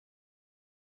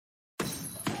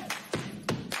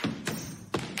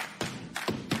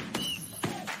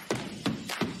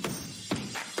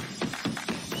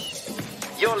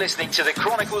You're listening to the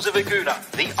Chronicles of Aguna,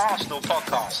 the Arsenal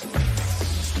podcast.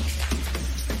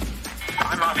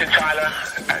 I'm Martin Tyler,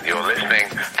 and you're listening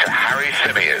to Harry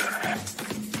Symeou.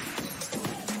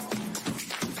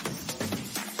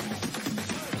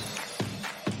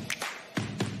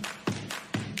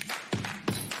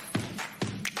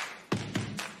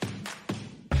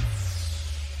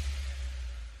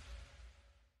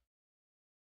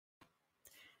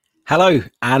 Hello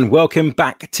and welcome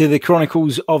back to the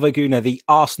Chronicles of Aguna, the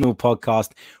Arsenal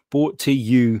podcast, brought to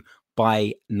you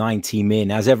by 90 Min.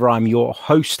 As ever, I'm your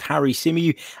host, Harry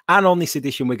Symeou, and on this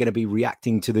edition, we're going to be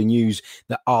reacting to the news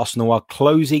that Arsenal are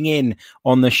closing in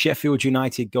on the Sheffield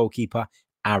United goalkeeper,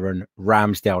 Aaron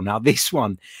Ramsdale. Now, this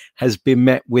one has been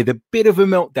met with a bit of a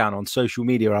meltdown on social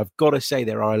media. I've got to say,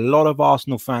 there are a lot of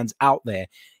Arsenal fans out there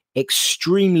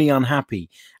extremely unhappy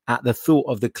at the thought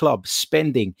of the club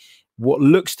spending what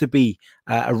looks to be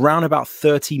around about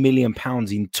 £30 million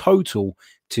in total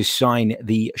to sign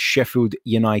the Sheffield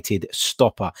United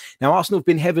stopper. Now, Arsenal have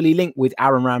been heavily linked with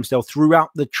Aaron Ramsdale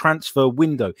throughout the transfer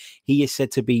window. He is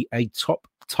said to be a top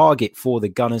target for the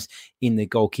Gunners in the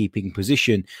goalkeeping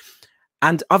position.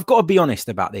 And I've got to be honest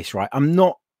about this, right? I'm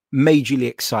not majorly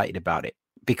excited about it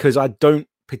because I don't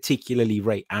particularly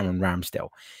rate Aaron Ramsdale.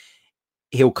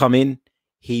 He'll come in.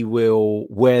 He will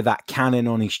wear that cannon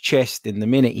on his chest. And the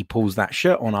minute he pulls that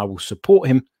shirt on, I will support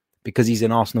him because he's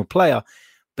an Arsenal player.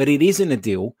 But it isn't a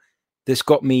deal that's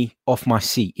got me off my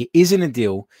seat. It isn't a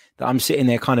deal that I'm sitting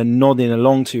there kind of nodding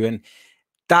along to. And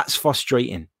that's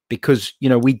frustrating because, you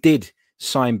know, we did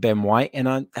sign Ben White.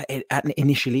 And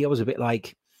initially I was a bit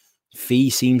like, fee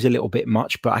seems a little bit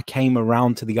much. But I came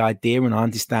around to the idea and I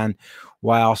understand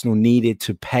why Arsenal needed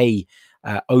to pay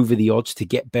over the odds to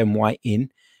get Ben White in.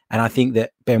 And I think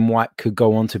that Ben White could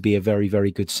go on to be a very, very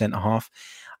good centre-half.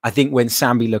 I think when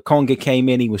Sambi Lokonga came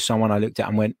in, he was someone I looked at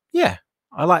and went, yeah,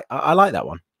 I like that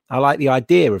one. I like the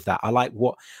idea of that. I like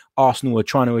what Arsenal were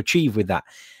trying to achieve with that.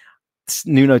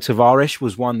 Nuno Tavares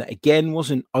was one that, again,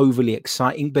 wasn't overly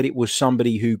exciting, but it was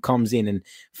somebody who comes in and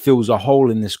fills a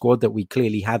hole in the squad that we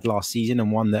clearly had last season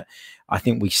and one that I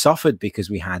think we suffered because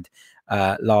we had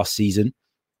last season.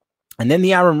 And then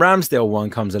the Aaron Ramsdale one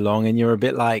comes along and you're a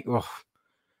bit like, oh,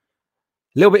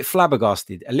 a little bit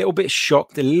flabbergasted, a little bit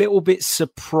shocked, a little bit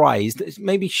surprised.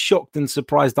 Maybe shocked and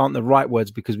surprised aren't the right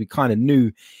words because we kind of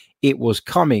knew it was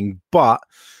coming. But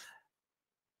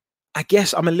I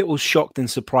guess I'm a little shocked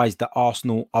and surprised that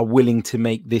Arsenal are willing to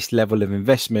make this level of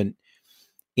investment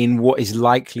in what is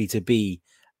likely to be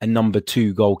a number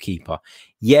 2 goalkeeper.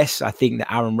 Yes, I think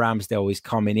that Aaron Ramsdale is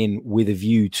coming in with a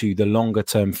view to the longer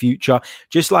term future.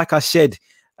 Just like I said,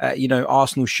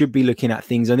 Arsenal should be looking at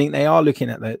things. I think they are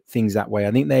looking at things that way.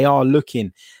 I think they are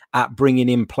looking at bringing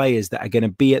in players that are going to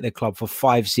be at the club for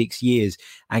 5-6 years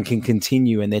and can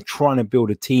continue. And they're trying to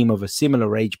build a team of a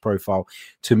similar age profile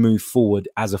to move forward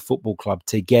as a football club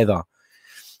together.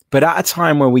 But at a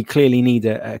time where we clearly need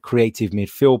a creative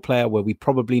midfield player, where we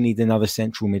probably need another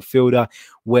central midfielder,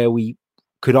 where we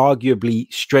could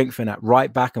arguably strengthen at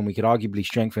right back and we could arguably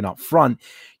strengthen up front,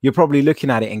 you're probably looking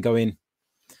at it and going,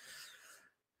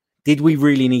 did we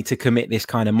really need to commit this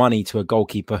kind of money to a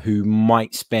goalkeeper who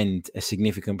might spend a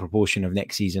significant proportion of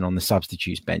next season on the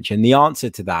substitutes bench? And the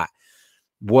answer to that,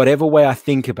 whatever way I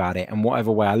think about it and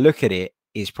whatever way I look at it,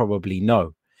 is probably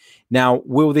no. Now,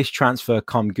 will this transfer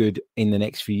come good in the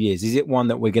next few years? Is it one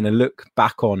that we're going to look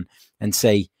back on and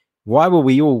say, why were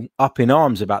we all up in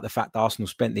arms about the fact that Arsenal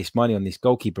spent this money on this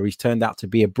goalkeeper? He's turned out to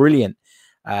be a brilliant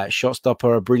shot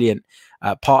stopper, a brilliant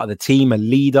part of the team, a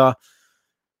leader.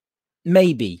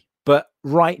 Maybe. But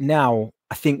right now,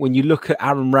 I think when you look at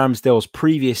Aaron Ramsdale's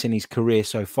previous in his career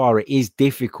so far, it is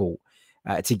difficult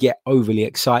to get overly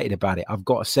excited about it, I've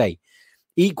got to say.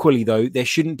 Equally, though, there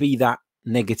shouldn't be that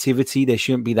negativity. There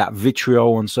shouldn't be that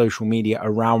vitriol on social media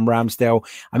around Ramsdale.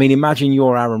 I mean, imagine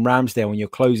you're Aaron Ramsdale and you're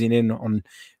closing in on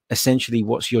essentially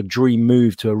what's your dream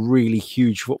move to a really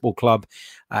huge football club.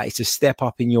 It's a step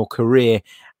up in your career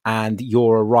and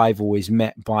your arrival is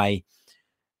met by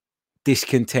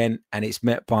discontent and it's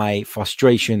met by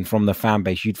frustration from the fan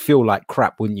base. You'd feel like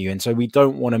crap, wouldn't you? And so we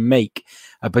don't want to make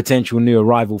a potential new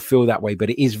arrival feel that way,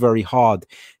 but it is very hard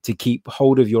to keep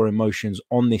hold of your emotions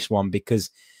on this one,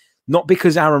 because not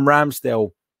because Aaron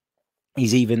Ramsdale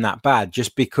is even that bad,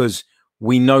 just because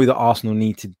we know that Arsenal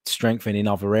need to strengthen in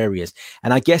other areas.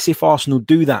 And I guess if Arsenal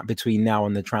do that between now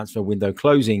and the transfer window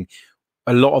closing,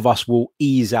 a lot of us will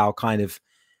ease our kind of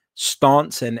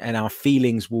stance and our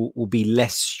feelings will be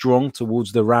less strong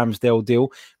towards the Ramsdale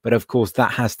deal. But of course,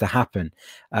 that has to happen.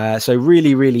 So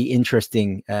really, really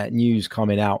interesting news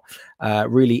coming out.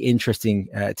 Really interesting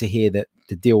to hear that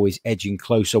the deal is edging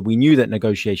closer. We knew that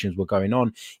negotiations were going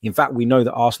on. In fact, we know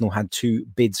that Arsenal had 2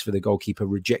 bids for the goalkeeper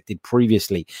rejected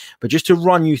previously. But just to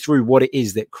run you through what it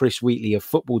is that Chris Wheatley of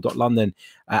Football.London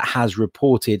has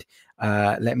reported,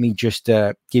 let me just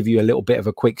give you a little bit of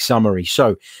a quick summary.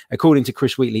 So, according to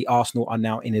Chris Wheatley, Arsenal are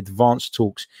now in advanced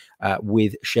talks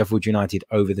with Sheffield United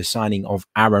over the signing of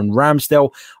Aaron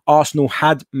Ramsdale. Arsenal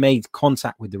had made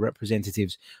contact with the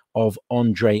representatives of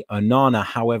Andre Onana.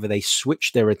 However, they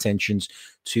switched their attentions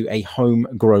to a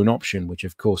homegrown option, which,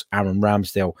 of course, Aaron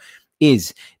Ramsdale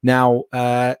is. Now,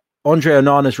 Andre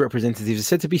Onana's representatives are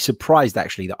said to be surprised,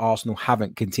 actually, that Arsenal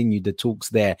haven't continued the talks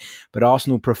there, but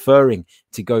Arsenal preferring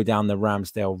to go down the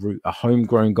Ramsdale route, a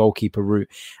homegrown goalkeeper route.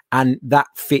 And that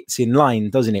fits in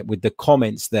line, doesn't it, with the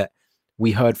comments that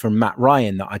we heard from Matt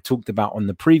Ryan that I talked about on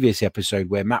the previous episode,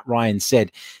 where Matt Ryan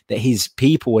said that his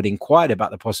people had inquired about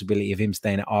the possibility of him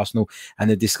staying at Arsenal and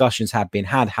the discussions had been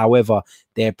had. However,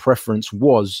 their preference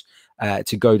was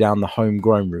to go down the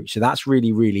homegrown route. So that's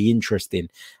really, really interesting.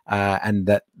 And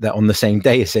that on the same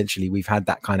day, essentially, we've had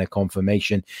that kind of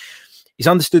confirmation. It's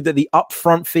understood that the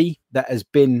upfront fee that is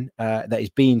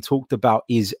being talked about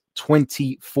is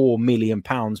 £24 million,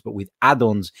 but with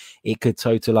add-ons, it could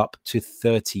total up to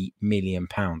 £30 million.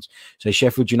 So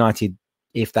Sheffield United,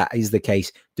 if that is the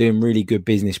case, doing really good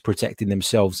business protecting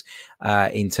themselves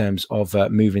in terms of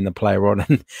moving the player on.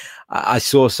 And I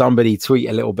saw somebody tweet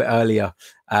a little bit earlier,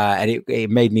 and it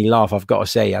made me laugh, I've got to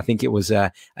say. I think it was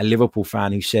a Liverpool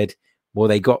fan who said, well,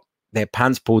 they got their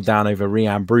pants pulled down over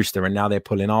Rhian Brewster, and now they're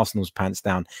pulling Arsenal's pants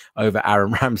down over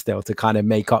Aaron Ramsdale to kind of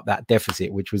make up that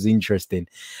deficit, which was interesting.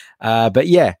 But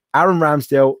yeah, Aaron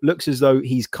Ramsdale looks as though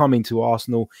he's coming to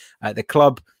Arsenal. The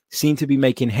club seem to be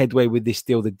making headway with this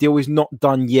deal. The deal is not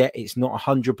done yet. It's not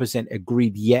 100%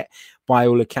 agreed yet by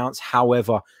all accounts.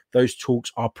 However, those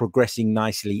talks are progressing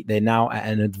nicely. They're now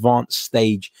at an advanced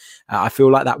stage. I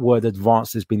feel like that word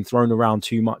advanced has been thrown around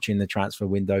too much in the transfer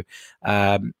window.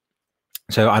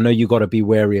 So I know you got to be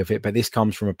wary of it, but this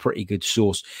comes from a pretty good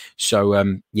source. So,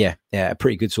 a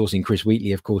pretty good source in Chris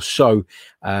Wheatley, of course. So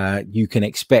you can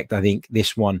expect, I think,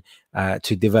 this one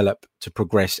to develop, to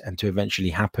progress, and to eventually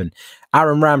happen.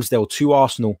 Aaron Ramsdale to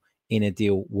Arsenal in a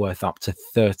deal worth up to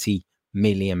 £30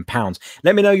 million.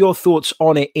 Let me know your thoughts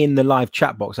on it in the live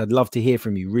chat box. I'd love to hear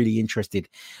from you. Really interested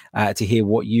to hear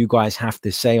what you guys have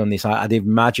to say on this. I'd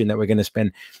imagine that we're going to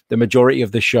spend the majority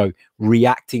of the show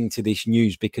reacting to this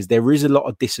news, because there is a lot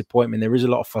of disappointment. There is a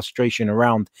lot of frustration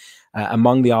around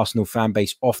among the Arsenal fan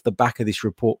base off the back of this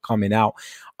report coming out.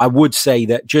 I would say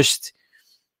that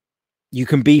you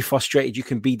can be frustrated, you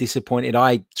can be disappointed.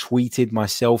 I tweeted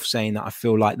myself saying that I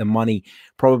feel like the money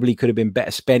probably could have been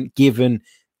better spent given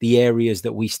the areas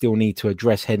that we still need to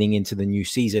address heading into the new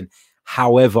season.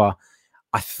 However,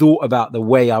 I thought about the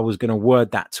way I was going to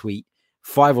word that tweet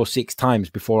 5 or 6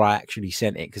 times before I actually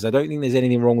sent it, because I don't think there's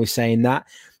anything wrong with saying that.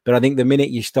 But I think the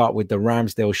minute you start with the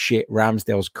Ramsdale shit,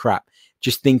 Ramsdale's crap,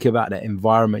 just think about the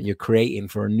environment you're creating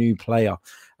for a new player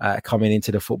coming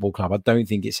into the football club. I don't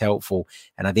think it's helpful.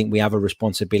 And I think we have a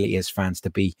responsibility as fans to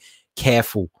be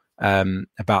careful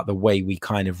about the way we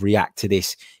kind of react to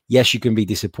this. Yes, you can be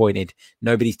disappointed.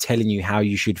 Nobody's telling you how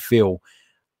you should feel.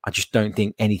 I just don't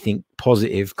think anything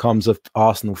positive comes of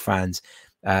Arsenal fans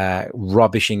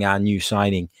rubbishing our new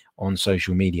signing on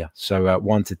social media. So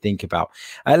one to think about.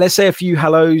 Let's say a few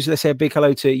hellos. Let's say a big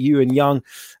hello to Ewan Young.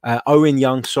 Owen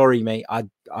Young, sorry, mate. I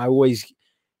always...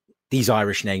 These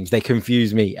Irish names, they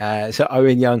confuse me. So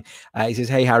Owen Young, he says,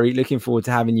 hey, Harry, looking forward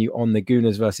to having you on the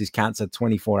Gooners versus Cancer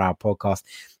 24-hour podcast.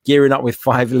 Gearing up with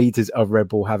 5 litres of Red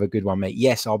Bull. Have a good one, mate.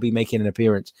 Yes, I'll be making an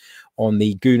appearance on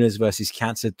the Gooners versus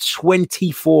Cancer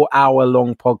 24-hour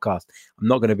long podcast. I'm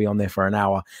not going to be on there for an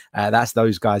hour. That's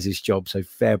those guys' job. So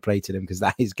fair play to them, because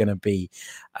that is going to be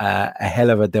a hell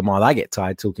of a demand. I get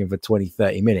tired talking for 20,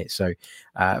 30 minutes. So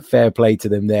fair play to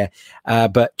them there.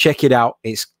 But check it out.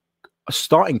 It's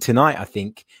starting tonight, I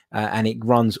think, and it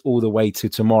runs all the way to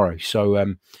tomorrow.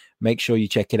 So make sure you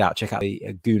check it out. Check out the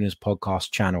Gooners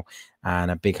podcast channel,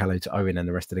 and a big hello to Owen and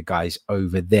the rest of the guys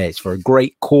over there. It's for a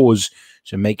great cause,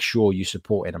 so make sure you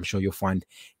support it. I'm sure you'll find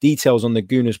details on the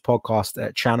Gooners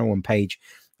podcast channel and page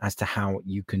as to how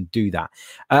you can do that.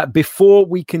 Before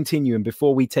we continue and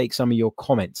before we take some of your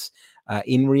comments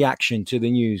in reaction to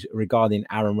the news regarding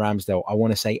Aaron Ramsdale, I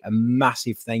want to say a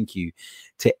massive thank you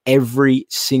to every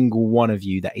single one of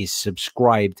you that is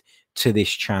subscribed to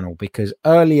this channel, because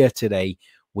earlier today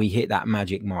we hit that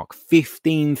magic mark,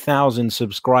 15,000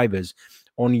 subscribers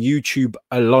on YouTube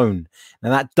alone. Now,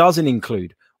 that doesn't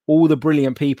include all the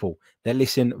brilliant people that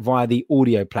listen via the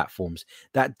audio platforms.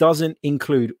 That doesn't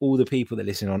include all the people that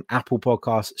listen on Apple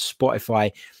Podcasts,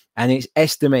 Spotify, and it's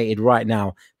estimated right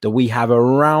now that we have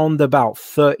around about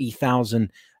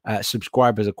 30,000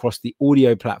 subscribers across the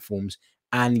audio platforms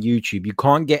and YouTube. You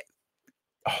can't get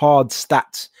hard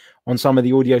stats on some of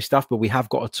the audio stuff, but we have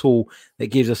got a tool that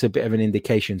gives us a bit of an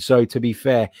indication. So to be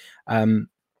fair, I'm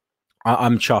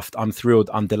chuffed. I'm thrilled.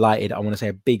 I'm delighted. I want to say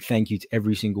a big thank you to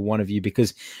every single one of you,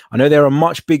 because I know there are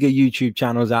much bigger YouTube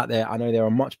channels out there. I know there are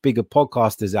much bigger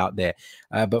podcasters out there.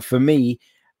 But for me,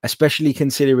 especially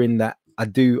considering that I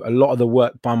do a lot of the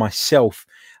work by myself,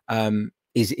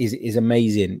 is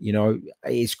amazing. You know,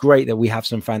 it's great that we have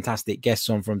some fantastic guests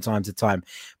on from time to time,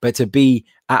 but to be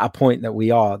at a point that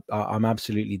we are, I'm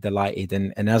absolutely delighted.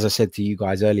 And as I said to you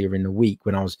guys earlier in the week,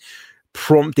 when I was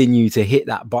prompting you to hit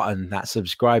that button, that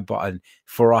subscribe button,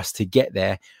 for us to get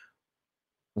there,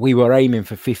 we were aiming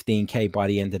for 15k by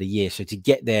the end of the year. So to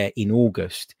get there in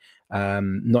August,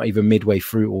 not even midway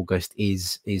through August,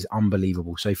 is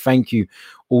unbelievable. So thank you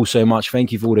all so much.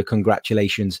 Thank you for all the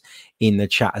congratulations in the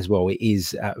chat as well. It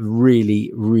is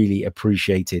really, really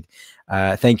appreciated.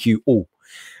 Thank you all.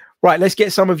 Right, let's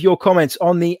get some of your comments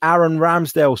on the Aaron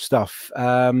Ramsdale stuff.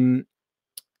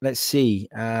 Let's see.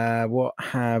 What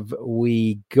have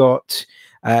we got?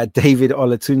 David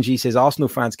Olatunji says, Arsenal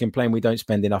fans complain we don't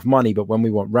spend enough money, but when we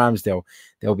want Ramsdale,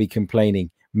 they'll be complaining.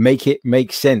 Make it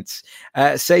make sense.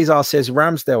 Cesar says,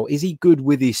 Ramsdale, is he good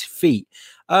with his feet?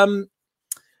 I'd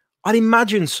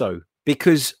imagine so,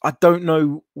 because I don't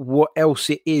know what else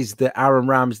it is that Aaron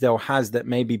Ramsdale has that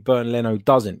maybe Bernd Leno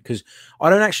doesn't, because I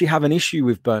don't actually have an issue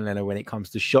with Bernd Leno when it comes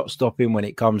to shot stopping, when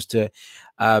it comes to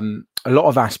a lot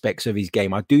of aspects of his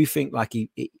game. I do think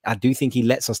he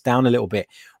lets us down a little bit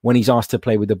when he's asked to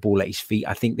play with the ball at his feet.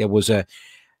 I think there was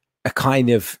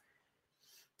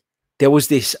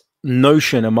this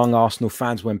notion among Arsenal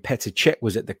fans when Petr Cech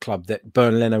was at the club that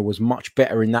Bernd Leno was much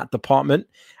better in that department,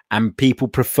 and people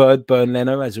preferred Bernd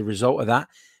Leno as a result of that.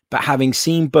 But having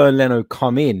seen Bernd Leno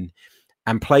come in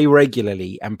and play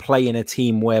regularly and play in a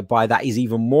team whereby that is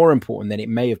even more important than it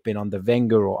may have been under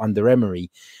Wenger or under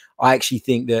Emery, I actually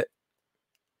think that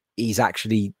he's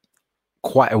actually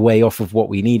quite a way off of what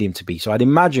we need him to be. So I'd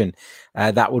imagine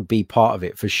that would be part of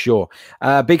it for sure.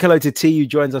 Big hello to T, who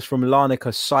joins us from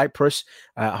Larnaca, Cyprus.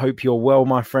 Hope you're well,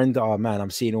 my friend. Oh man, I'm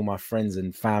seeing all my friends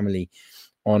and family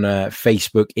on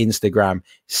Facebook, Instagram,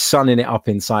 sunning it up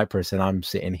in Cyprus, and I'm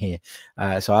sitting here.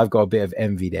 So I've got a bit of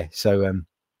envy there. So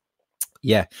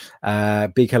yeah,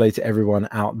 big hello to everyone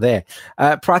out there.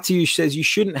 Pratyush says, you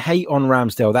shouldn't hate on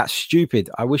Ramsdale. That's stupid.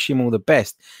 I wish him all the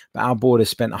best, but our board has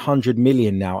spent 100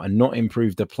 million now and not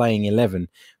improved the playing 11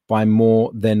 by more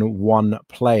than one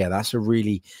player. That's a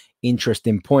really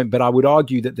interesting point, but I would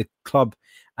argue that the club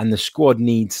and the squad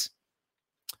needs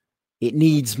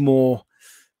more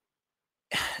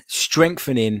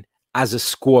strengthening as a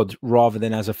squad rather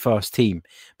than as a first team,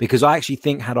 because I actually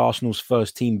think had Arsenal's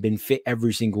first team been fit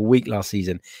every single week last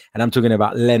season, and I'm talking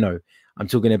about Leno, I'm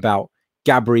talking about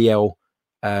Gabriel,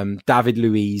 David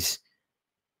Luiz,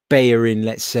 Bellerin,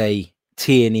 let's say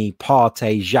Tierney,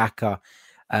 Partey, Xhaka,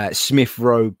 Smith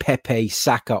Rowe, Pepe,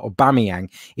 Saka, Aubameyang,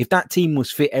 if that team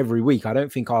was fit every week, I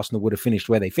don't think Arsenal would have finished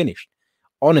where they finished.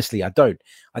 Honestly, I don't.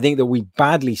 I think that we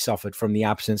badly suffered from the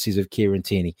absences of Kieran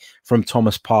Tierney, from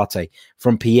Thomas Partey,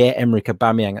 from Pierre-Emerick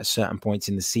Aubameyang at certain points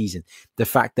in the season. The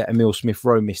fact that Emile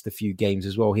Smith-Rowe missed a few games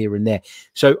as well here and there.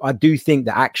 So I do think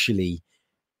that actually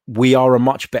we are a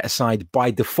much better side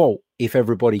by default if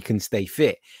everybody can stay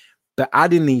fit. But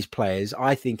adding these players,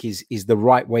 I think, is the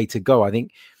right way to go. I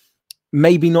think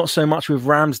maybe not so much with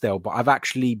Ramsdale, but I've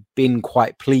actually been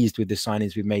quite pleased with the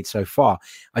signings we've made so far.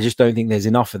 I just don't think there's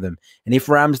enough of them. And if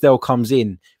Ramsdale comes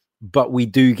in, but we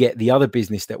do get the other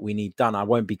business that we need done, I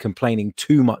won't be complaining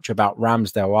too much about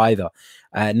Ramsdale either.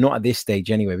 Not at this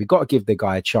stage anyway. We've got to give the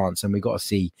guy a chance, and we've got to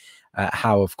see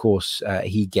how, of course,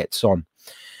 he gets on.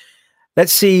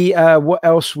 Let's see what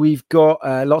else we've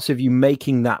got. Lots of you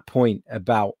making that point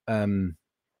about the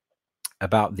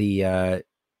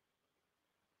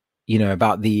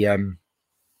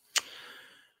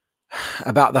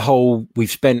about the whole,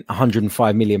 we've spent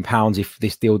 105 million pounds if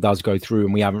this deal does go through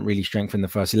and we haven't really strengthened the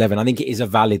first 11. I think it is a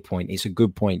valid point. It's a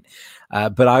good point.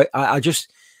 But I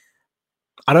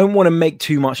don't want to make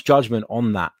too much judgment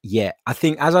on that yet. I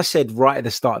think, as I said right at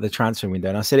the start of the transfer window,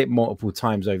 and I said it multiple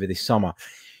times over this summer,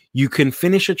 you can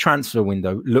finish a transfer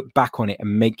window, look back on it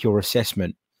and make your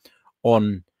assessment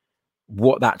on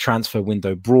what that transfer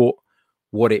window brought,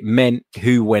 what it meant,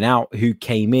 who went out, who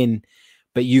came in,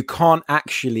 but you can't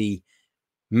actually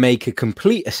make a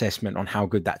complete assessment on how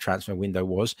good that transfer window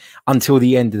was until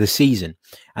the end of the season.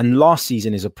 And last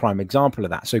season is a prime example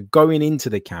of that. So going into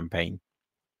the campaign,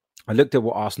 I looked at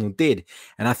what Arsenal did,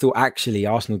 and I thought actually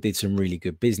Arsenal did some really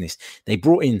good business. They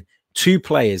brought in 2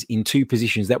 players in 2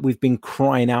 positions that we've been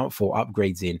crying out for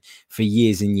upgrades in for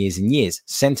years and years and years,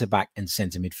 centre back and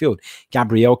centre midfield.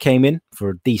 Gabriel came in for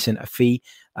a decent fee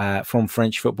from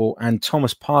French football, and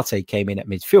Thomas Partey came in at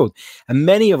midfield. And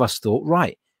many of us thought,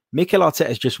 right, Mikel Arteta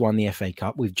has just won the FA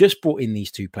Cup. We've just brought in these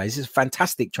 2 players. It's a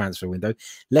fantastic transfer window.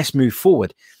 Let's move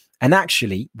forward. And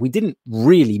actually, we didn't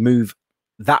really move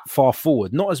that far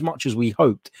forward, not as much as we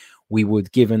hoped we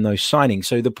would, given those signings.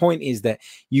 So the point is that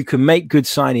you can make good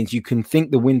signings. You can think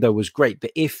the window was great,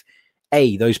 but if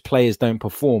A, those players don't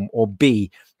perform, or B,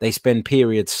 they spend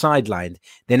periods sidelined,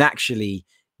 then actually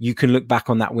you can look back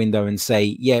on that window and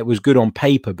say, yeah, it was good on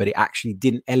paper, but it actually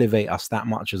didn't elevate us that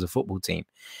much as a football team.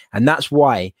 And that's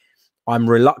why I'm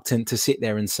reluctant to sit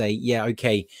there and say, yeah,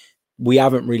 okay, we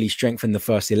haven't really strengthened the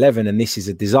first 11 and this is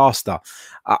a disaster.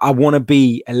 I want to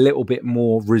be a little bit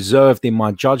more reserved in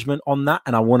my judgment on that,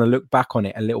 and I want to look back on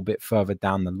it a little bit further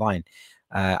down the line.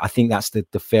 I think that's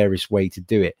the fairest way to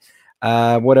do it.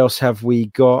 What else have we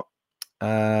got?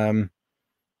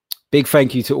 Big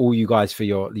thank you to all you guys for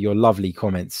your lovely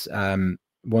comments.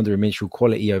 Wandering Minstrel,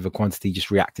 quality over quantity,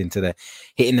 just reacting to the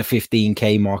hitting the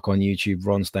 15k mark on YouTube.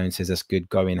 Ron Stone says that's good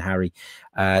going, Harry.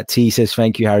 T says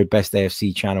thank you, Harry, best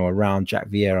AFC channel around. Jack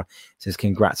Vieira says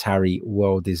congrats, Harry,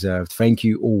 well deserved. Thank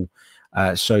you all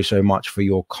so much for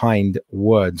your kind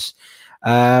words.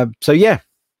 So yeah,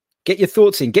 get your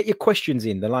thoughts in, get your questions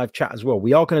in the live chat as well.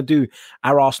 We are going to do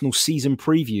our Arsenal season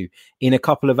preview in a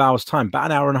couple of hours time, about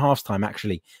an hour and a half time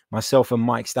actually. Myself and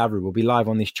Mike Stavrou will be live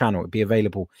on this channel. It'll be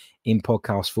available in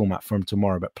podcast format from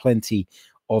tomorrow, but plenty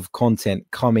of content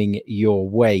coming your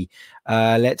way.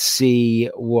 Let's see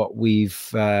what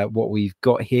we've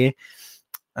got here.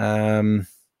 Let's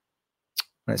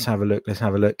have a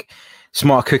look.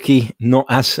 Smart Cookie, not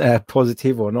as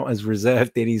positive or not as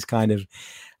reserved in his kind of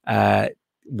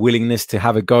willingness to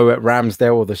have a go at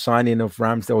Ramsdale, or the signing of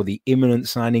Ramsdale, or the imminent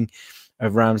signing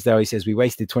of Ramsdale. He says we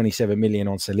wasted 27 million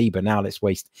on Saliba. Now let's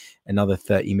waste another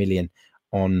 30 million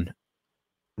on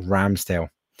Ramsdale.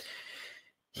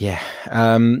 Yeah.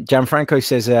 Gianfranco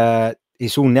says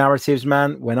it's all narratives,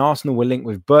 man. When Arsenal were linked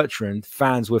with Bertrand,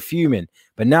 fans were fuming.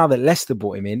 But now that Leicester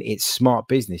bought him in, it's smart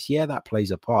business. Yeah, that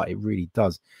plays a part. It really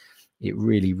does. It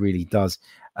really, really does.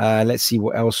 Let's see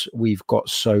what else we've got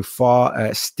so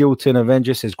far. Stilton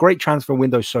Avenger says, great transfer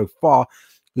window so far.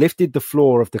 Lifted the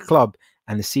floor of the club,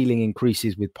 and the ceiling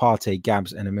increases with Partey,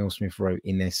 Gabs, and Emil Smith-Rowe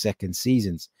in their second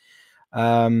seasons.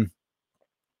 What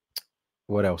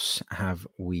else have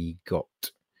we got?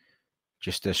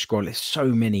 Just scroll. There's so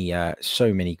many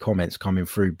comments coming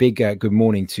through. Big good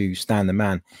morning to Stan the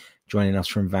Man, joining us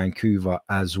from Vancouver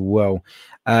as well.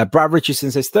 Brad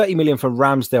Richardson says 30 million for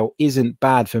Ramsdale isn't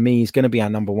bad for me. He's going to be our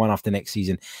number 1 after next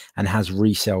season and has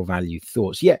resale value.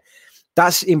 Thoughts? Yeah,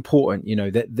 that's important. You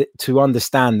know, that to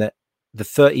understand that the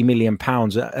 30 million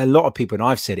pounds, a lot of people, and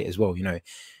I've said it as well, you know,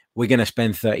 we're going to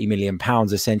spend 30 million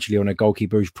pounds essentially on a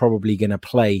goalkeeper who's probably going to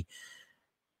play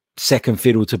second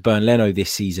fiddle to Bernd Leno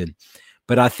this season.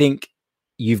 But I think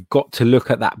you've got to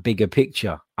look at that bigger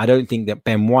picture. I don't think that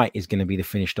Ben White is going to be the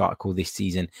finished article this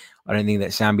season. I don't think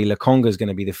that Sambi Lokonga is going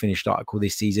to be the finished article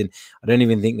this season. I don't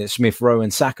even think that Smith-Rowe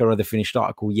and Saka are the finished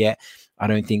article yet. I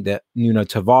don't think that Nuno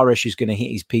Tavares is going to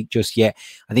hit his peak just yet.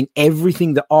 I think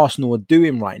everything that Arsenal are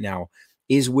doing right now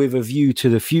is with a view to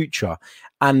the future.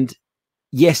 And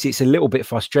yes, it's a little bit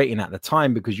frustrating at the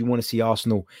time because you want to see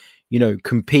Arsenal, you know,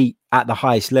 compete at the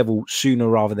highest level sooner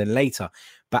rather than later.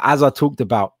 But as I talked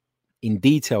about in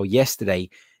detail yesterday,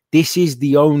 this is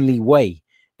the only way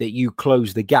that you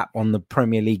close the gap on the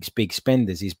Premier League's big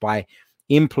spenders, is by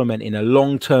implementing a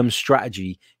long-term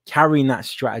strategy, carrying that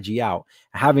strategy out,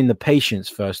 having the patience,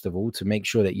 first of all, to make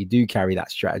sure that you do carry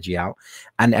that strategy out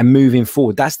and moving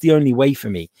forward. That's the only way for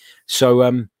me.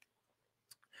 So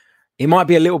it might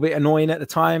be a little bit annoying at the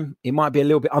time. It might be a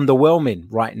little bit underwhelming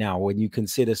right now when you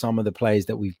consider some of the players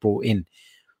that we've brought in.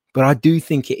 But I do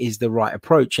think it is the right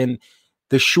approach. And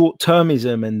the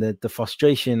short-termism and the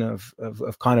frustration of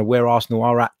kind of where Arsenal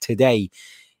are at today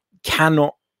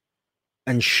cannot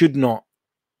and should not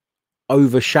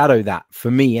overshadow that,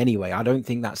 for me anyway. I don't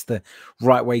think that's the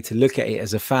right way to look at it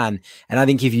as a fan. And I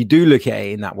think if you do look at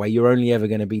it in that way, you're only ever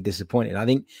going to be disappointed. I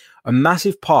think a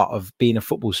massive part of being a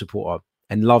football supporter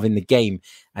and loving the game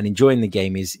and enjoying the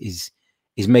game is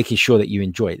making sure that you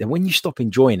enjoy it. And when you stop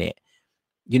enjoying it,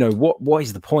 you know, what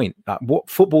is the point? Like, what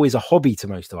football is a hobby to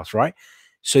most of us, right?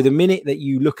 So the minute that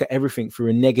you look at everything through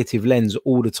a negative lens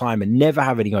all the time and never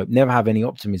have any hope, never have any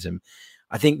optimism,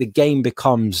 I think the game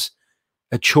becomes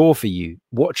a chore for you.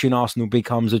 Watching Arsenal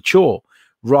becomes a chore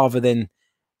rather than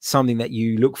something that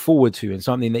you look forward to and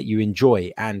something that you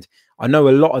enjoy. And I know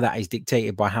a lot of that is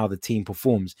dictated by how the team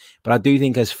performs, but I do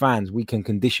think as fans, we can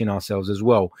condition ourselves as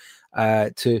well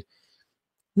to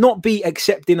not be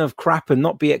accepting of crap and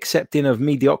not be accepting of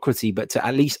mediocrity, but to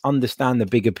at least understand the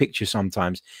bigger picture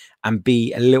sometimes and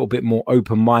be a little bit more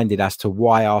open-minded as to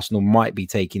why Arsenal might be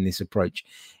taking this approach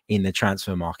in the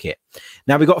transfer market.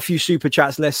 Now, we've got a few super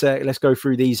chats. Let's go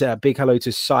through these. Big hello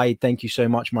to Said. Thank you so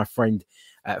much, my friend,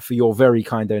 for your very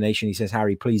kind donation. He says,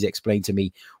 Harry, please explain to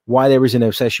me why there is an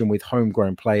obsession with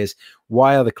homegrown players.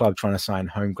 Why are the club trying to sign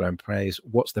homegrown players?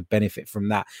 What's the benefit from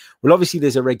that? Well, obviously,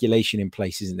 there's a regulation in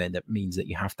place, isn't there, that means that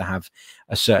you have to have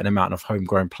a certain amount of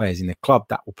homegrown players in the club.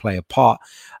 That will play a part.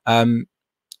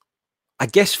 I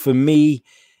guess for me,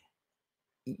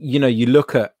 you know, you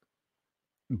look at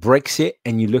Brexit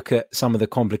and you look at some of the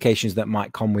complications that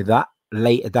might come with that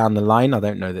later down the line. I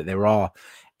don't know that there are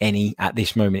any at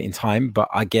this moment in time, but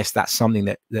I guess that's something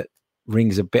that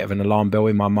rings a bit of an alarm bell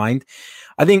in my mind.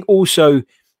 I think also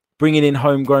bringing in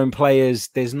homegrown players,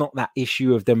 there's not that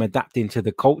issue of them adapting to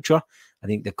the culture. I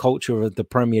think the culture of the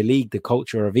Premier League, the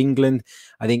culture of England,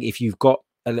 I think if you've got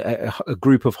a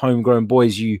group of homegrown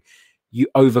boys, you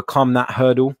overcome that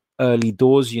hurdle early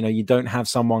doors. You know, you don't have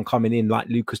someone coming in like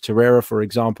Lucas Torreira, for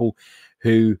example,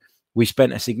 who we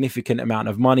spent a significant amount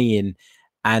of money in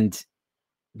and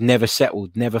never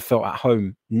settled, never felt at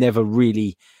home, never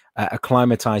really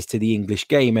acclimatized to the English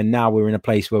game. And now we're in a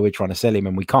place where we're trying to sell him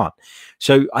and we can't.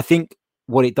 So I think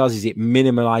what it does is it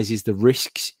minimalizes the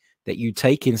risks that you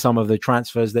take in some of the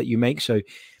transfers that you make. So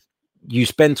you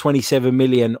spend 27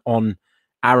 million on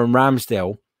Aaron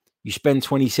Ramsdale, you spend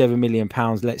 27 million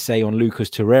pounds, let's say, on Lucas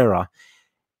Torreira.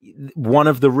 One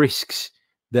of the risks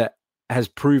that has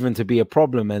proven to be a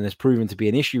problem and has proven to be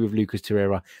an issue with Lucas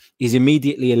Torreira is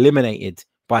immediately eliminated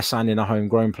by signing a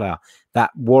homegrown player.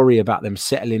 That worry about them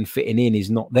settling, fitting in is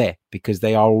not there because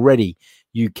they are already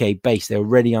UK based. They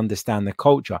already understand the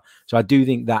culture. So I do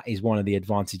think that is one of the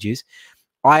advantages.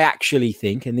 I actually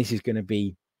think, and this is going to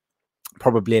be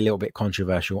probably a little bit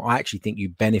controversial, I actually think you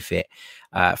benefit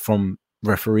from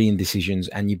refereeing decisions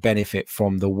and you benefit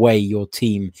from the way your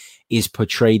team is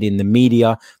portrayed in the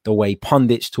media, the way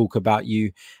pundits talk about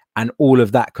you, and all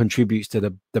of that contributes to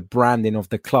the branding of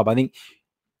the club. I think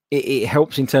it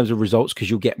helps in terms of results because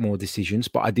you'll get more decisions,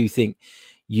 but I do think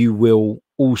you will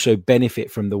also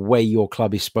benefit from the way your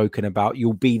club is spoken about.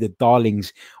 You'll be the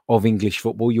darlings of English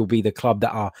football. You'll be the club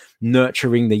that are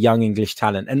nurturing the young English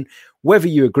talent. And whether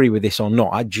you agree with this or not,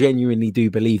 I genuinely do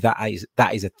believe that is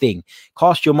a thing.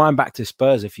 Cast your mind back to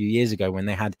Spurs a few years ago when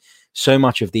they had so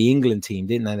much of the England team,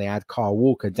 didn't they? They had Kyle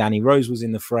Walker, Danny Rose was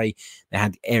in the fray. They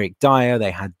had Eric Dyer,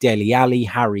 they had Dele Alli,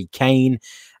 Harry Kane.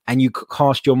 And you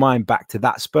cast your mind back to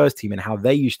that Spurs team and how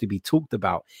they used to be talked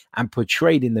about and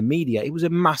portrayed in the media. It was a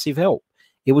massive help.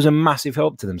 It was a massive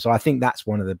help to them. So I think that's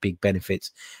one of the big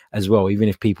benefits as well, even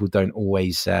if people don't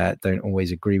always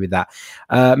agree with that.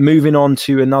 Moving on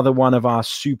to another one of our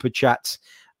super chats.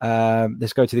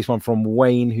 Let's go to this one from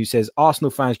Wayne, who says,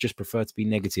 Arsenal fans just prefer to be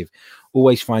negative.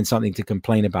 Always find something to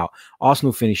complain about.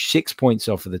 Arsenal finished 6 points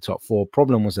off of the top four.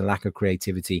 Problem was a lack of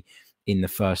creativity in the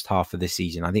first half of the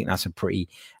season. I think that's a pretty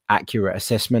accurate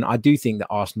assessment. I do think that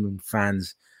Arsenal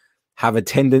fans have a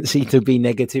tendency to be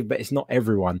negative, but it's not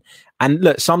everyone. And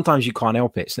look, sometimes you can't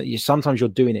help it. Sometimes you're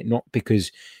doing it not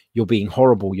because you're being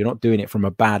horrible. You're not doing it from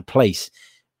a bad place,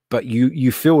 but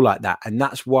you feel like that. And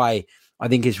that's why I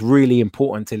think it's really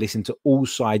important to listen to all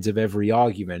sides of every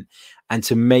argument and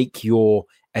to make your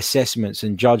assessments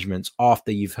and judgments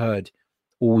after you've heard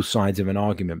all sides of an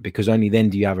argument, because only then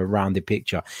do you have a rounded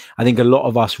picture. I think a lot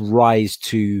of us rise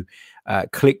to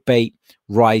clickbait,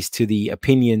 rise to the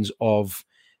opinions of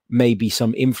maybe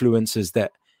some influencers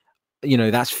that, you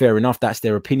know, that's fair enough. That's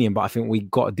their opinion. But I think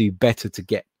we've got to do better to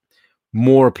get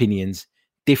more opinions,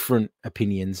 different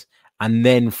opinions. And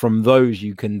then from those,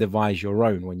 you can devise your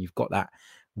own when you've got that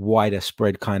wider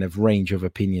spread kind of range of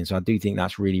opinions. I do think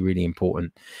that's really, really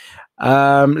important.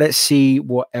 Let's see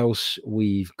what else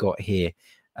we've got here.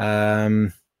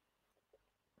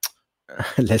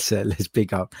 Let's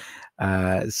pick up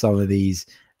some of these.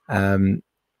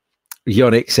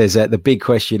 Yannick says the big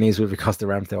question is with regards to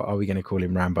Ramsdale, are we going to call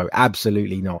him Rambo?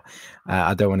 Absolutely not.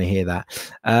 I don't want to hear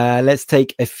that. Let's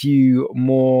take a few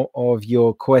more of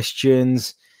your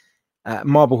questions.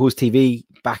 Marble Horse TV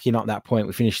backing up that point.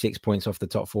 We finished 6 points off the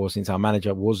top four since our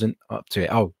manager wasn't up to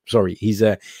it. Oh, sorry. He's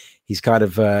kind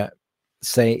of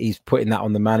saying he's putting that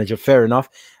on the manager. Fair enough.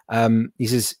 He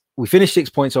says we finished 6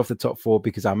 points off the top four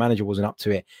because our manager wasn't up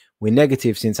to it. We're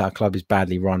negative since our club is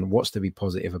badly run. What's to be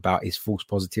positive about is false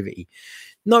positivity.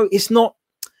 No, it's not.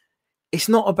 It's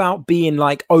not about being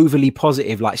like overly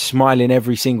positive, like smiling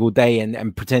every single day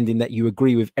and pretending that you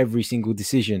agree with every single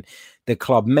decision the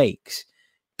club makes.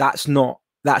 That's not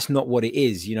what it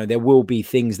is. You know, there will be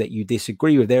things that you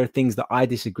disagree with. There are things that I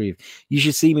disagree with. You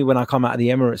should see me when I come out of the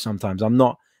Emirates sometimes. I'm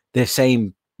not the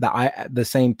same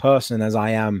person as I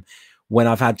am when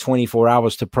I've had 24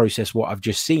 hours to process what I've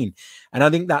just seen. And I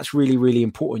think that's really, really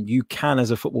important. You can,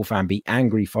 as a football fan, be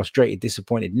angry, frustrated,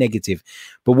 disappointed, negative.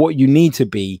 But what you need to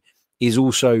be is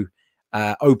also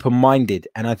open-minded.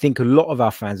 And I think a lot of our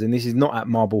fans, and this is not at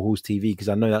Marble Halls TV, because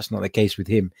I know that's not the case with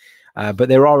him, but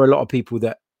there are a lot of people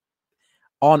that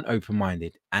aren't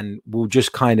open-minded and will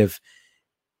just kind of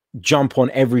jump on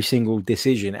every single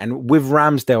decision. And with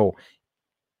Ramsdale,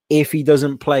 if he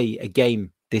doesn't play a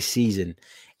game this season,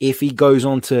 if he goes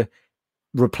on to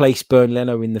replace Bernd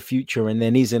Leno in the future and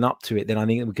then isn't up to it, then I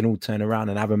think that we can all turn around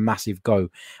and have a massive go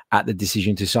at the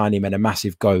decision to sign him and a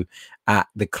massive go at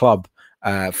the club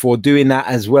for doing that,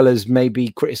 as well as maybe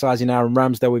criticising Aaron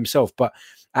Ramsdale himself. But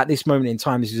at this moment in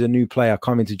time, this is a new player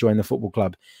coming to join the football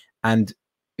club, and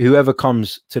whoever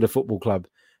comes to the football club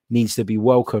needs to be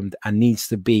welcomed and needs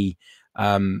to be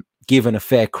given a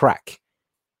fair crack.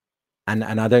 And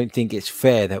I don't think it's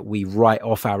fair that we write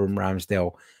off Aaron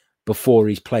Ramsdale before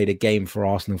he's played a game for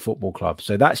Arsenal Football Club.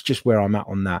 So that's just where I'm at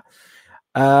on that.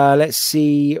 Let's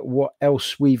see what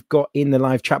else we've got in the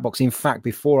live chat box. In fact,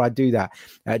 before I do that,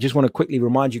 I just want to quickly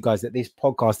remind you guys that this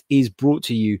podcast is brought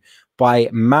to you by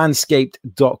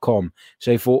manscaped.com.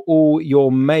 So for all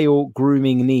your male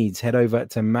grooming needs, head over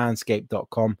to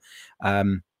manscaped.com.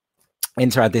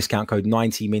 Enter our discount code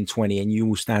 90min20 and you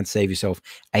will stand to save yourself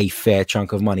a fair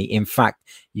chunk of money. In fact,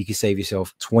 you can save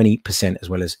yourself 20% as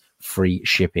well as free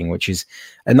shipping, which is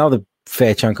another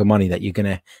fair chunk of money that you're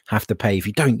going to have to pay if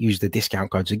you don't use the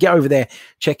discount code. So get over there,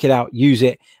 check it out, use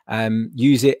it,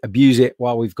 abuse it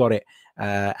while we've got it.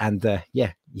 And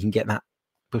yeah, you can get that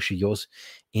bush of yours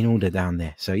in order down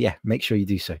there. So yeah, make sure you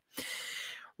do so.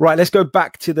 Right, let's go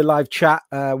back to the live chat.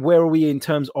 Where are we in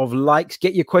terms of likes?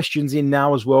 Get your questions in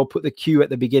now as well. Put the Q at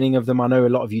the beginning of them. I know a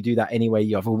lot of you do that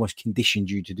anyway. I've almost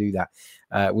conditioned you to do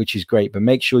that, which is great. But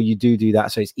make sure you do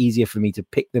that so it's easier for me to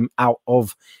pick them out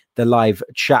of the live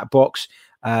chat box.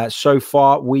 So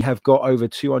far, we have got over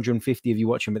 250 of you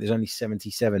watching, but there's only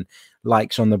 77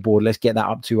 likes on the board. Let's get that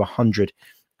up to 100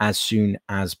 as soon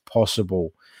as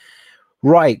possible.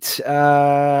 Right,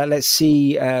 let's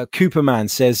see. Cooperman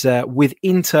says, with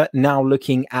Inter now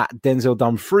looking at Denzel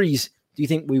Dumfries, do you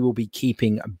think we will be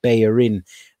keeping Bellerin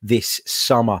this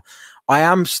summer? I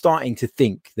am starting to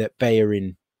think that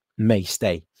Bellerin may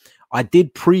stay. I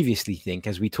did previously think,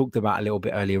 as we talked about a little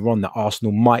bit earlier on, that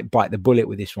Arsenal might bite the bullet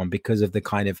with this one because of the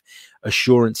kind of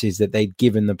assurances that they'd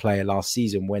given the player last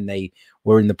season when they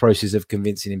were in the process of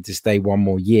convincing him to stay one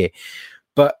more year.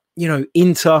 But, you know,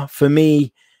 Inter, for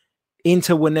me,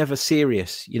 Inter were never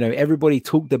serious. You know, everybody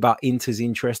talked about Inter's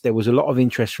interest. There was a lot of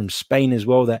interest from Spain as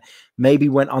well that maybe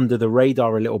went under the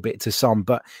radar a little bit to some,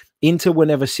 but Inter were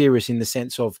never serious in the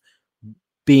sense of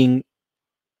being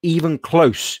even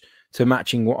close to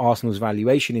matching what Arsenal's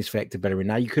valuation is for Hector Bellerin.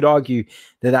 Now, you could argue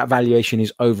that that valuation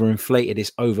is overinflated,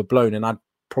 it's overblown, and I'd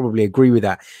probably agree with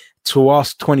that. To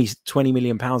ask 20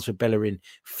 million pounds for Bellerin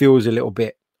feels a little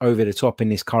bit over the top in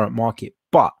this current market,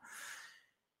 but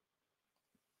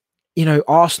you know,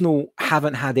 Arsenal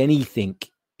haven't had anything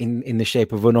in the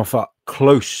shape of an offer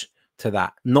close to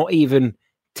that. Not even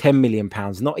 10 million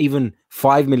pounds, not even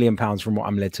 5 million pounds from what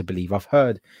I'm led to believe. I've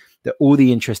heard that all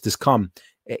the interest has come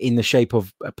in the shape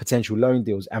of potential loan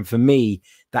deals. And for me,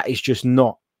 that is just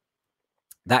not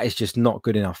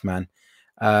good enough, man.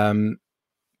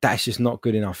 That is just not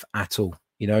good enough at all,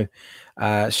 you know?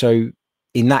 So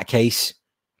in that case,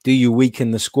 do you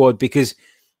weaken the squad? Because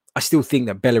I still think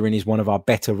that Bellerin is one of our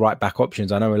better right-back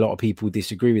options. I know a lot of people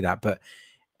disagree with that,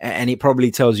 and it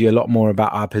probably tells you a lot more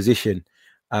about our position,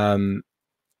 you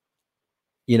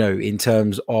know, in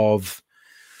terms of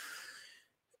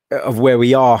where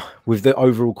we are with the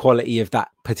overall quality of that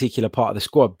particular part of the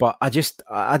squad. But I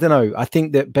don't know. I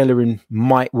think that Bellerin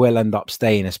might well end up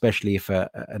staying, especially if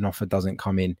an offer doesn't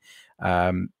come in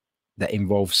that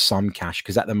involves some cash,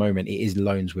 because at the moment it is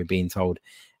loans, we're being told,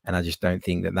 and I just don't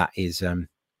think that is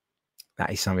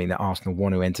something that Arsenal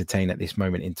want to entertain at this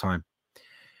moment in time.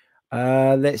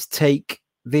 Let's take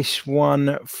this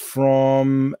one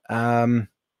from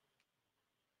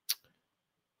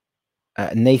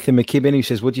Nathan McKibben, who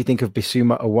says, what do you think of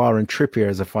Bissouma, Aouar and Trippier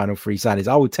as a final three signings?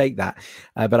 I would take that,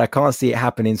 but I can't see it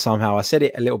happening somehow. I said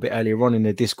it a little bit earlier on in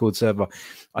the Discord server.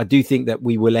 I do think that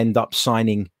we will end up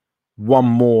signing one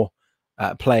more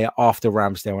player after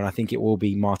Ramsdale, and I think it will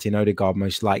be Martin Odegaard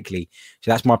most likely.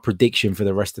 So that's my prediction for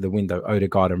the rest of the window,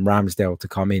 Odegaard and Ramsdale to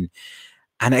come in.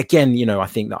 And again, I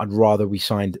think that I'd rather we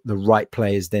signed the right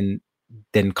players than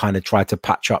kind of try to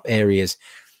patch up areas.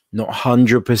 Not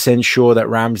 100% sure that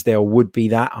Ramsdale would be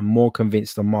that. I'm more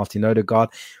convinced on Martin Odegaard,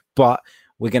 but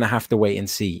we're going to have to wait and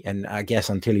see. And I guess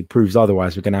until he proves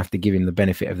otherwise, we're going to have to give him the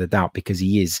benefit of the doubt because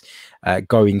he is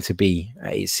going to be,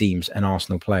 it seems, an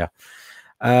Arsenal player.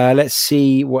 Let's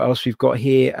see what else we've got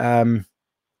here.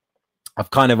 I've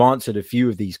kind of answered a few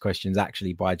of these questions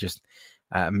actually by just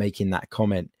making that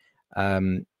comment.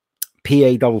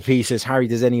 PAPP says, Harry,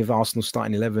 does any of Arsenal's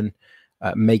starting 11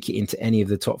 make it into any of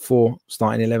the top 4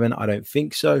 starting 11? I don't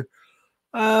think so.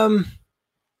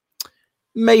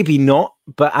 Maybe not,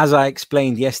 but as I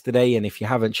explained yesterday, and if you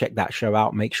haven't checked that show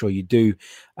out, make sure you do.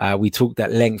 We talked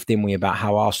at length, didn't we, about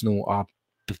how Arsenal are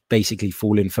basically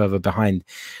falling further behind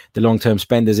the long-term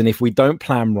spenders. And if we don't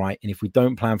plan right, and if we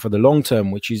don't plan for the long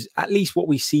term, which is at least what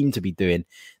we seem to be doing,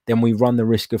 then we run the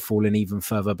risk of falling even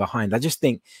further behind. I just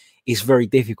think it's very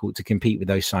difficult to compete with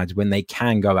those sides when they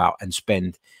can go out and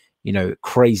spend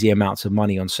crazy amounts of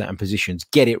money on certain positions,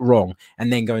 get it wrong,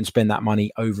 and then go and spend that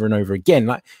money over and over again.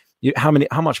 Like how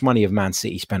much money have Man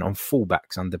City spent on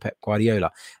fullbacks under Pep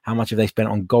Guardiola? How much have they spent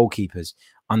on goalkeepers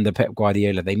under Pep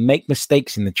Guardiola? They make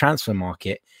mistakes in the transfer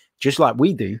market just like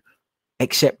we do,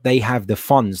 except they have the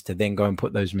funds to then go and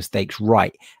put those mistakes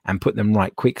right and put them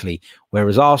right quickly.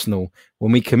 Whereas Arsenal,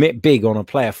 when we commit big on a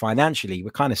player financially, we're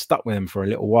kind of stuck with them for a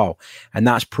little while. And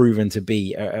that's proven to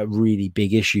be a really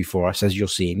big issue for us, as you're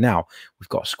seeing now. We've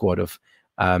got a squad of,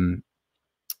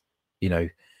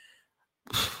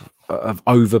 of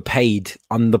overpaid,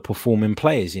 underperforming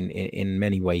players in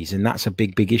many ways. And that's a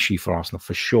big issue for Arsenal,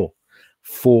 for sure.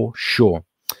 For sure.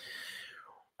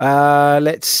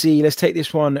 Let's see. Let's take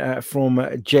this one from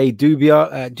Jay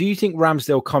Dubia. Do you think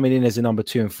Ramsdale coming in as a number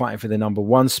 2 and fighting for the number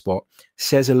 1 spot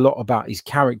says a lot about his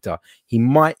character? He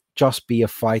might just be a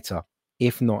fighter.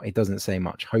 If not, it doesn't say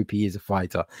much. Hope he is a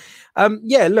fighter.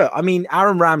 Yeah, look, I mean,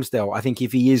 Aaron Ramsdale, I think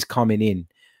if he is coming in,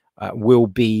 will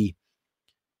be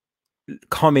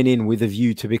coming in with a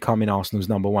view to becoming Arsenal's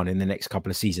number 1 in the next couple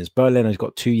of seasons. Berlin has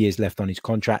got 2 years left on his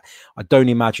contract. I don't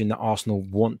imagine that Arsenal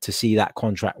want to see that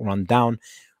contract run down,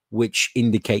 which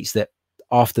indicates that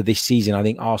after this season, I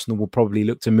think Arsenal will probably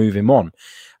look to move him on.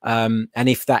 And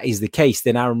if that is the case,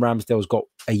 then Aaron Ramsdale's got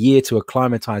a year to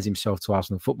acclimatise himself to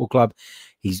Arsenal Football Club.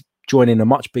 He's joining a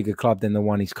much bigger club than the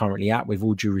one he's currently at, with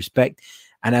all due respect.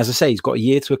 And as I say, he's got a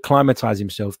year to acclimatise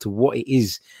himself to what it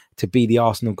is to be the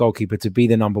Arsenal goalkeeper, to be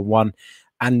the number 1,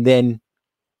 and then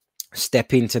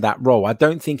step into that role. I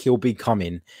don't think he'll be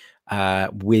coming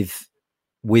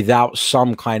without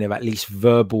some kind of at least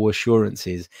verbal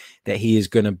assurances that he is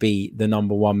going to be the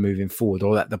number 1 moving forward,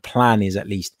 or that the plan is at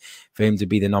least for him to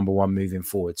be the number 1 moving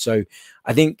forward. So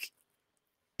I think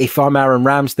if I'm Aaron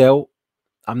Ramsdale,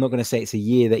 I'm not going to say it's a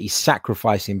year that he's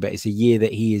sacrificing, but it's a year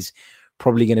that he is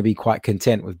probably going to be quite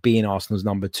content with being Arsenal's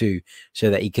number 2,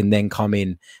 so that he can then come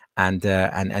in and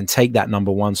take that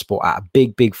number 1 spot at a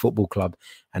big football club,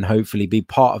 and hopefully be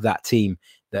part of that team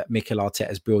that Mikel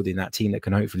Arteta is building, that team that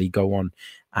can hopefully go on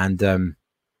and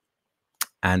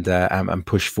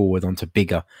push forward onto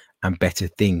bigger and better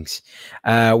things.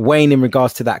 Wayne, in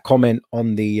regards to that comment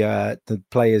on the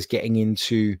players getting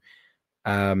into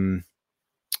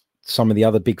some of the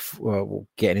other big,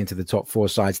 getting into the top 4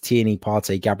 sides, Tierney,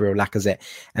 Partey, Gabriel, Lacazette,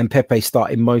 and Pepe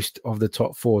starting most of the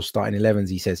top 4 starting 11s.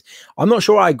 He says, I'm not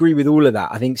sure I agree with all of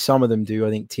that. I think some of them do. I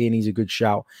think Tierney's a good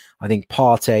shout. I think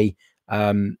Partey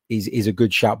is a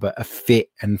good shout, but a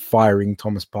fit and firing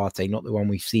Thomas Partey, not the one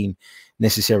we've seen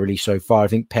necessarily so far. I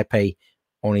think Pepe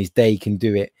on his day can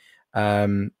do it.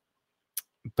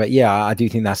 But yeah, I do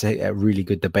think that's a really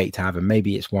good debate to have, and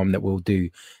maybe it's one that we'll do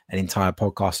an entire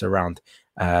podcast around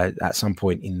at some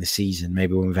point in the season,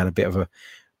 maybe when we've had a bit of a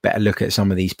better look at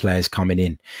some of these players coming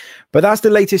in. But that's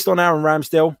the latest on Aaron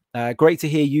Ramsdale. Great to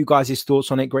hear you guys' thoughts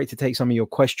on it. Great to take some of your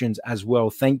questions as well.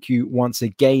 Thank you once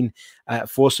again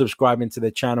for subscribing to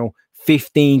the channel.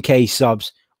 15k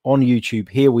subs on YouTube.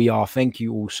 Here we are. Thank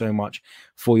you all so much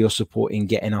for your support in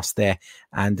getting us there.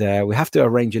 And we have to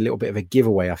arrange a little bit of a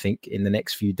giveaway, I think, in the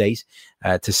next few days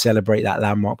to celebrate that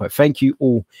landmark. But thank you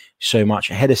all so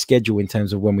much. Ahead of schedule in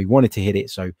terms of when we wanted to hit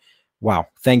it. So wow,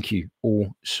 thank you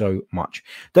all so much.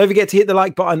 Don't forget to hit the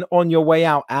like button on your way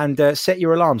out, and set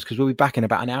your alarms, because we'll be back in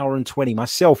about an hour and 20,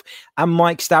 myself and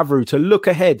Mike Stavru, to look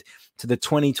ahead to the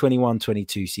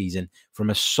 2021-22 season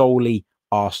from a solely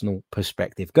Arsenal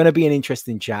perspective. Going to be an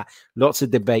interesting chat. Lots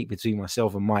of debate between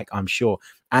myself and Mike, I'm sure.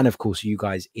 And of course, you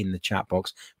guys in the chat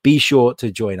box. Be sure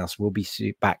to join us. We'll be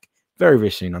back very,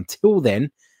 very soon. Until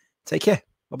then, take care.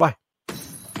 Bye-bye.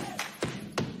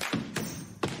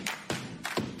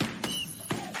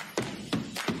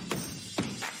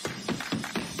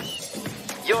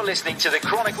 You're listening to the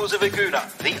Chronicles of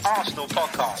Aguna, the Arsenal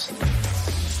podcast.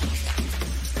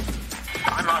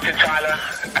 I'm Martin Tyler,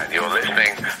 and you're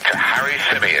listening to Harry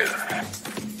Symeou.